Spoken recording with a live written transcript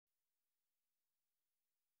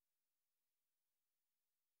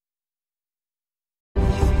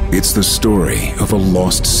It's the story of a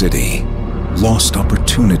lost city, lost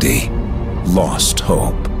opportunity, lost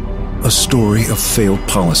hope. A story of failed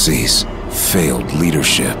policies, failed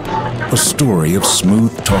leadership. A story of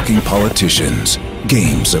smooth-talking politicians,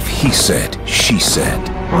 games of he said, she said,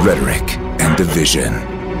 rhetoric and division.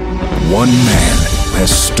 One man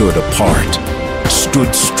has stood apart,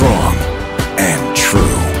 stood strong and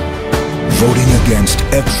true. Voting against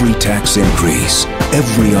every tax increase,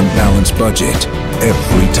 every unbalanced budget,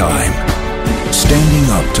 every time. Standing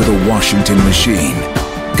up to the Washington machine,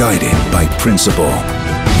 guided by principle.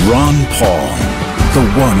 Ron Paul, the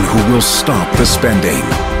one who will stop the spending,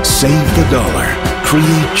 save the dollar,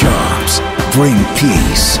 create jobs, bring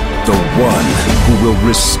peace. The one who will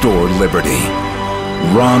restore liberty.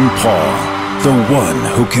 Ron Paul, the one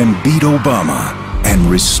who can beat Obama and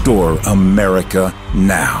restore America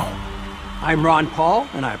now. I'm Ron Paul,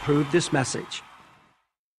 and I approve this message.